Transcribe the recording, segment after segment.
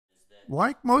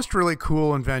Like most really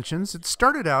cool inventions, it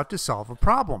started out to solve a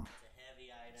problem.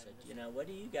 Said, what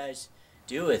do you guys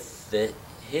do with the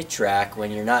hitch rack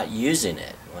when you're not using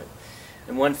it?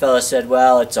 And one fella said,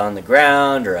 well, it's on the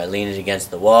ground, or I lean it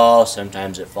against the wall.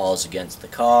 Sometimes it falls against the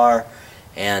car.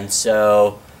 And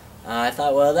so I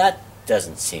thought, well, that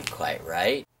doesn't seem quite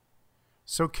right.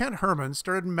 So Kent Herman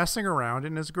started messing around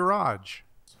in his garage.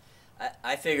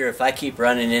 I figure if I keep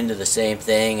running into the same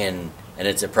thing and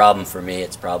it's a problem for me,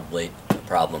 it's probably a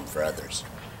problem for others.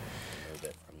 Move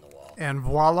it from the wall. And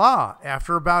voila,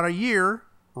 after about a year,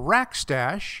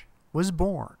 Rackstash was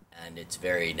born. And it's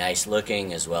very nice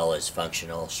looking as well as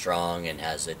functional, strong, and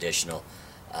has additional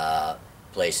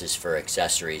places for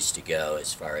accessories to go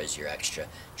as far as your extra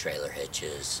trailer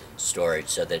hitches and storage,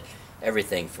 so that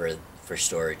everything for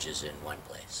storage is in one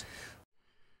place.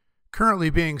 Currently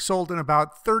being sold in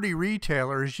about 30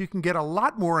 retailers, you can get a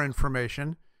lot more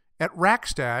information at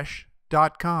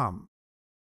rackstash.com.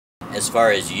 As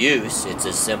far as use, it's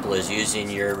as simple as using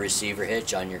your receiver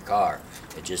hitch on your car.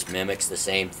 It just mimics the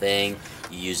same thing.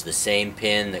 You use the same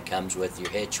pin that comes with your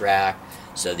hitch rack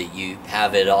so that you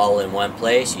have it all in one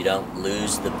place. You don't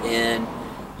lose the pin.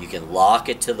 You can lock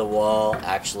it to the wall.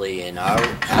 Actually, in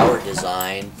our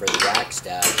design for the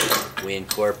Rackstash, we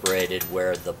incorporated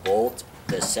where the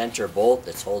center bolt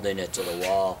that's holding it to the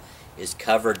wall is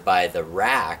covered by the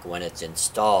rack when it's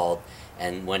installed,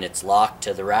 and when it's locked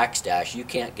to the Rackstash, you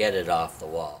can't get it off the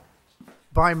wall.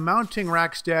 By mounting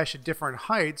Rackstash at different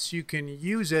heights, you can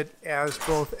use it as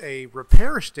both a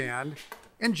repair stand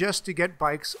and just to get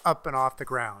bikes up and off the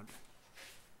ground.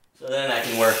 So then I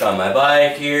can work on my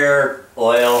bike here,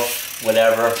 oil,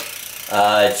 whatever.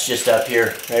 It's just up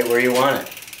here, right where you want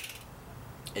it.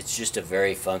 It's just a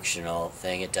very functional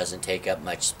thing. It doesn't take up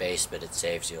much space, but it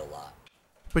saves you a lot.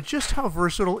 But just how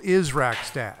versatile is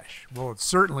Rackstash? Well, it's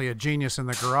certainly a genius in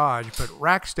the garage, but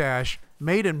Rackstash,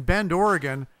 made in Bend,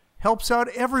 Oregon, helps out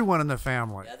everyone in the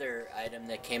family. The other item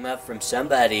that came up from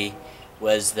somebody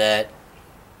was that,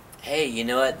 hey, you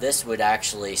know what, this would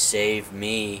actually save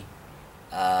me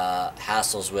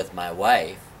hassles with my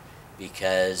wife,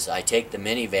 because I take the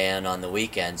minivan on the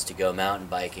weekends to go mountain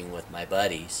biking with my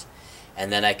buddies,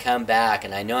 and then I come back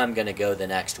and I know I'm going to go the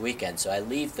next weekend, so I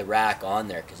leave the rack on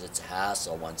there because it's a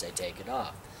hassle once I take it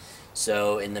off.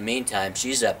 So in the meantime,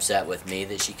 she's upset with me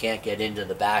that she can't get into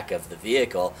the back of the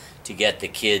vehicle to get the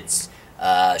kids'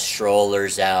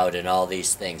 strollers out and all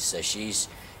these things. So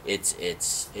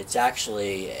it's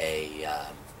actually a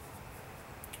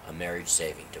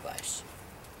marriage-saving device.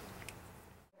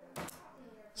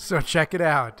 So check it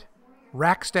out,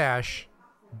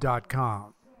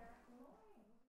 rackstash.com.